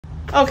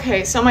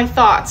Okay, so my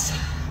thoughts.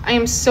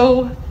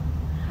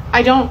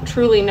 I don't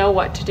truly know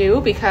what to do,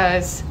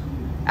 because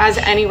as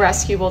any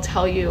rescue will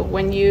tell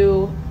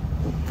you,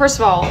 first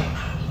of all,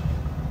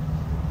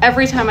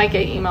 every time I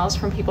get emails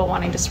from people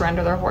wanting to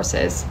surrender their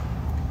horses,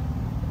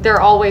 they're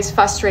always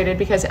frustrated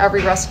because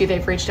every rescue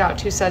they've reached out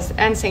to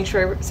and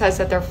sanctuary says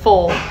that they're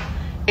full.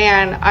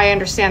 And I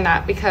understand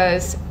that,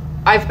 because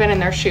I've been in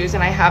their shoes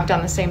and I have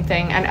done the same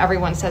thing, and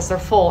everyone says they're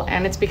full,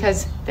 and it's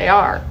because they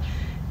are.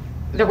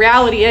 The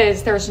reality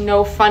is there's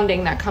no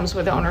funding that comes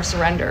with owner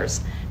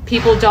surrenders.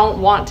 People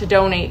don't want to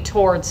donate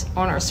towards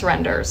owner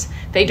surrenders.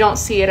 They don't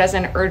see it as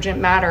an urgent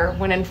matter,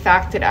 when in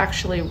fact it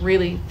actually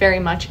really very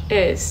much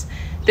is.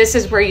 This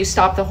is where you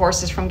stop the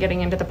horses from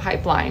getting into the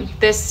pipeline.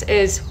 This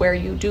is where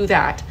you do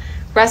that.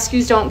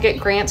 Rescues don't get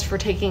grants for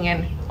taking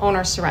in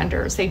owner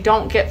surrenders. They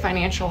don't get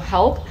financial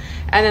help,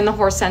 and then the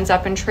horse ends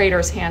up in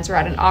traders' hands or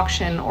at an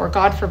auction, or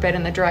God forbid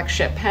in the direct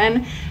ship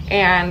pen,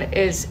 and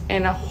is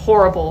in a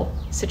horrible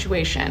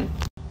situation.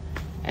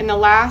 In the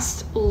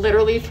last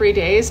literally 3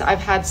 days, I've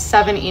had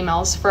 7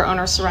 emails for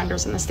owner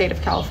surrenders in the state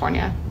of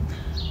California.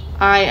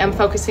 I am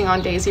focusing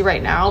on Daisy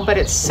right now, but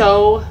it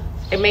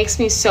makes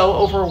me so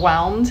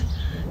overwhelmed,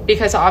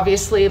 because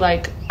obviously,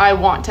 like, I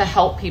want to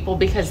help people,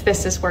 because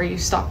this is where you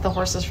stop the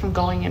horses from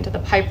going into the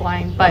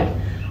pipeline. But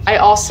I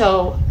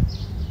also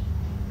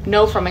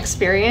know from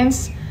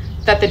experience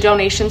that the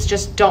donations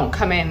just don't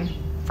come in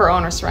for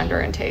owner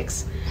surrender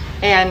intakes.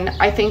 And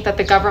I think that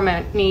the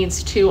government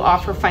needs to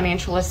offer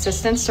financial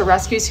assistance to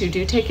rescues who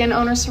do take in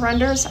owner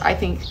surrenders. I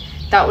think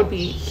that would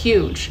be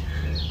huge,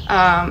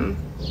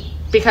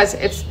 because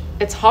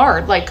it's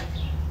hard. Like,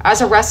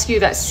 as a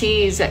rescue that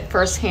sees it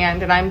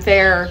firsthand, and I'm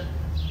there,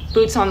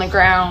 boots on the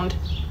ground,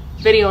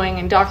 videoing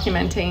and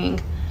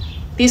documenting,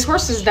 these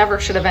horses never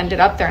should have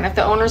ended up there. And if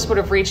the owners would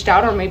have reached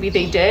out, or maybe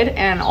they did,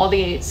 and all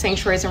the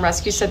sanctuaries and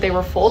rescues said they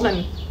were full,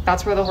 then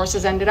that's where the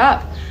horses ended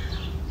up.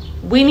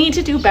 We need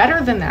to do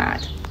better than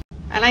that.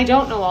 And I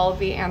don't know all of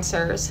the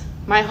answers.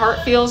 My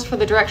heart feels for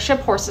the direct ship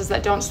horses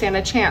that don't stand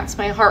a chance.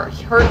 My heart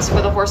hurts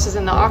for the horses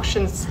in the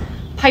auctions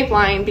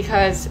pipeline,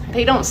 because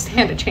they don't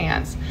stand a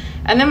chance.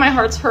 And then my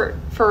heart's hurt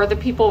for the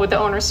people with the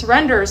owner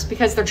surrenders,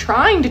 because they're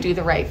trying to do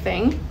the right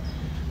thing.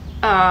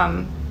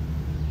 But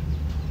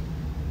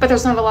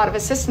there's not a lot of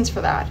assistance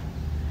for that.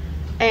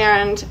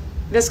 And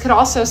this could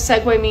also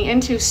segue me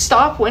into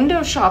stop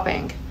window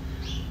shopping.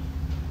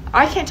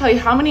 I can't tell you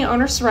how many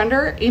owner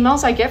surrender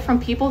emails I get from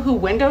people who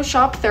window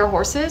shopped their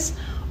horses,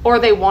 or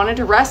they wanted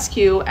to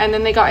rescue and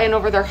then they got in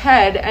over their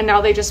head, and now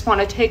they just want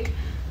to take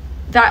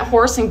that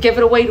horse and give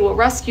it away to a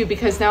rescue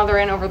because now they're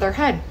in over their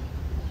head.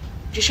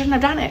 You shouldn't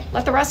have done it.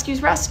 Let the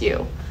rescues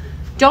rescue.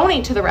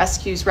 Donate to the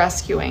rescues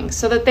rescuing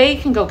so that they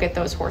can go get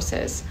those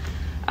horses.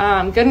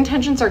 Good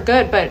intentions are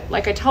good, but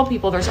like I tell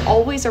people, there's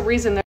always a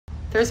reason that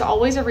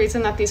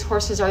these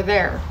horses are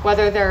there,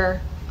 whether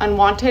they're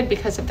unwanted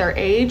because of their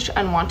age,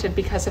 unwanted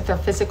because of their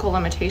physical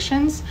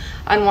limitations,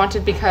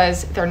 unwanted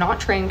because they're not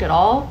trained at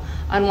all,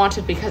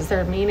 unwanted because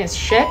they're mean as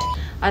shit,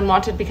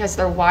 unwanted because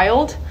they're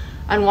wild,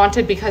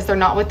 unwanted because they're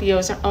not what the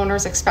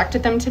owners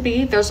expected them to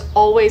be. There's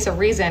always a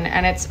reason,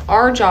 and it's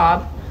our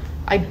job,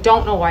 I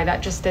don't know why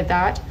that just did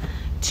that,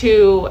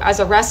 to, as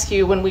a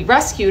rescue, when we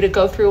rescue, to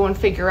go through and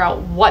figure out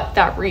what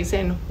that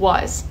reason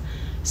was.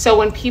 So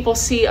when people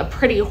see a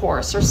pretty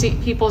horse, or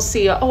people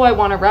see, oh, I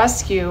want to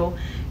rescue,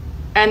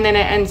 and then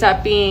it ends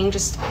up being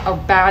just a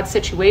bad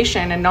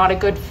situation and not a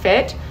good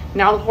fit,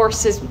 now the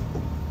horse it's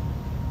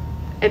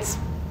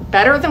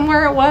better than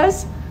where it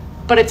was,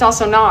 but it's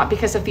also not,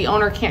 because if the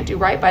owner can't do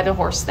right by the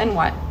horse, then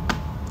what?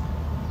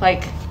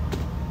 Like,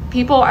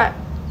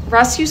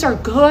 rescues are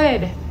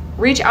good.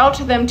 Reach out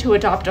to them to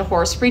adopt a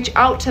horse. Reach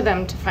out to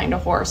them to find a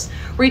horse.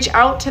 Reach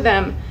out to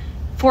them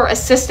for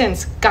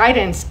assistance,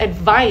 guidance,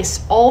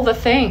 advice, all the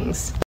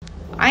things.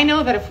 I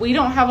know that if we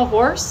don't have a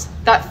horse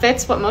that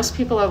fits what most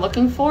people are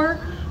looking for,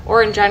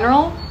 or in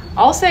general,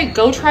 I'll say,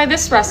 go try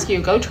this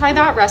rescue, go try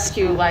that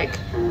rescue. Like,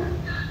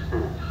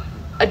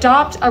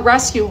 adopt a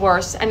rescue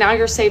horse, and now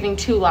you're saving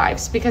 2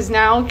 lives, because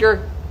now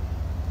you're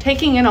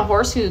taking in a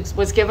horse who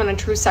was given a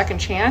true second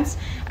chance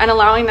and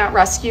allowing that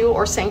rescue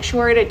or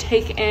sanctuary to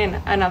take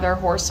in another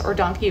horse or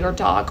donkey or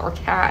dog or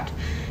cat.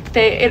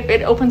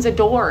 It opens a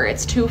door.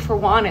 It's 2 for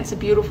 1. It's a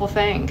beautiful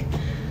thing.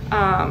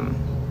 But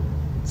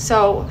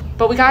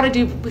we got to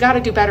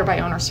do better by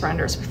owner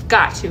surrenders. We've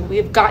got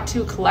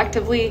to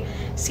collectively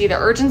see the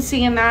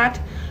urgency in that.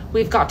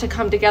 We've got to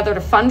come together to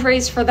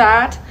fundraise for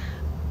that.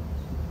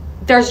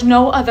 There's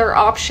no other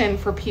option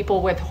for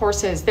people with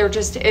horses. There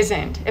just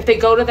isn't. If they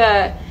go to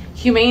the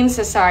Humane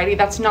Society,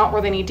 that's not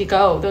where they need to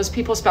go. Those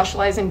people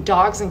specialize in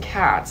dogs and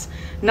cats,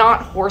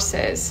 not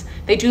horses.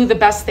 They do the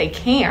best they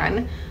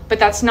can, but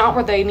that's not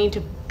where they need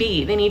to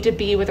be. They need to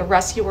be with a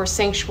rescue or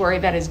sanctuary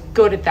that is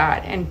good at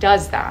that and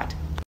does that.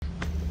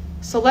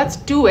 So let's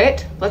do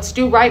it. Let's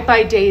do right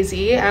by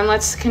Daisy, and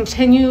let's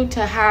continue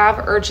to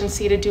have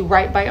urgency to do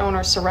right by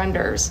owner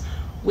surrenders.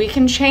 We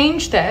can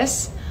change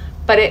this,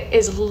 but it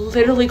is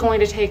literally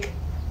going to take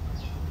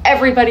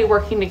everybody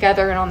working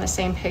together and on the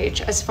same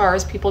page as far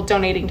as people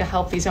donating to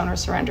help these owner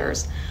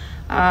surrenders.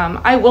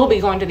 I will be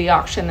going to the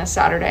auction this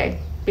Saturday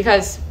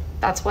because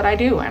that's what I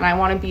do. And I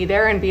want to be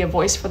there and be a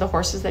voice for the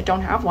horses that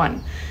don't have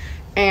one.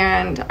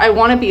 And I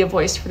want to be a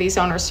voice for these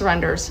owner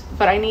surrenders,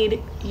 but I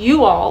need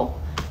you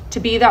all to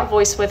be that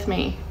voice with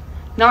me,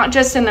 not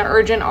just in the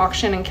urgent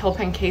auction and kill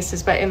pen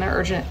cases, but in the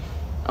urgent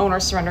owner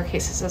surrender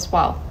cases as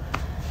well.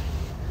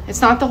 It's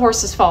not the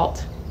horse's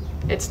fault.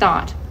 It's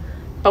not.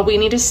 But we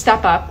need to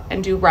step up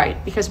and do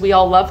right, because we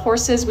all love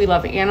horses, we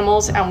love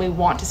animals, and we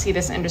want to see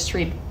this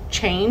industry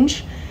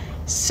change.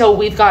 So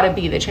we've got to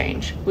be the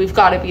change. We've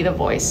got to be the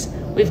voice.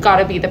 We've got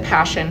to be the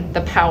passion,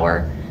 the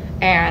power,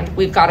 and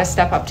we've got to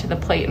step up to the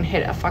plate and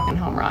hit a fucking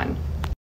home run.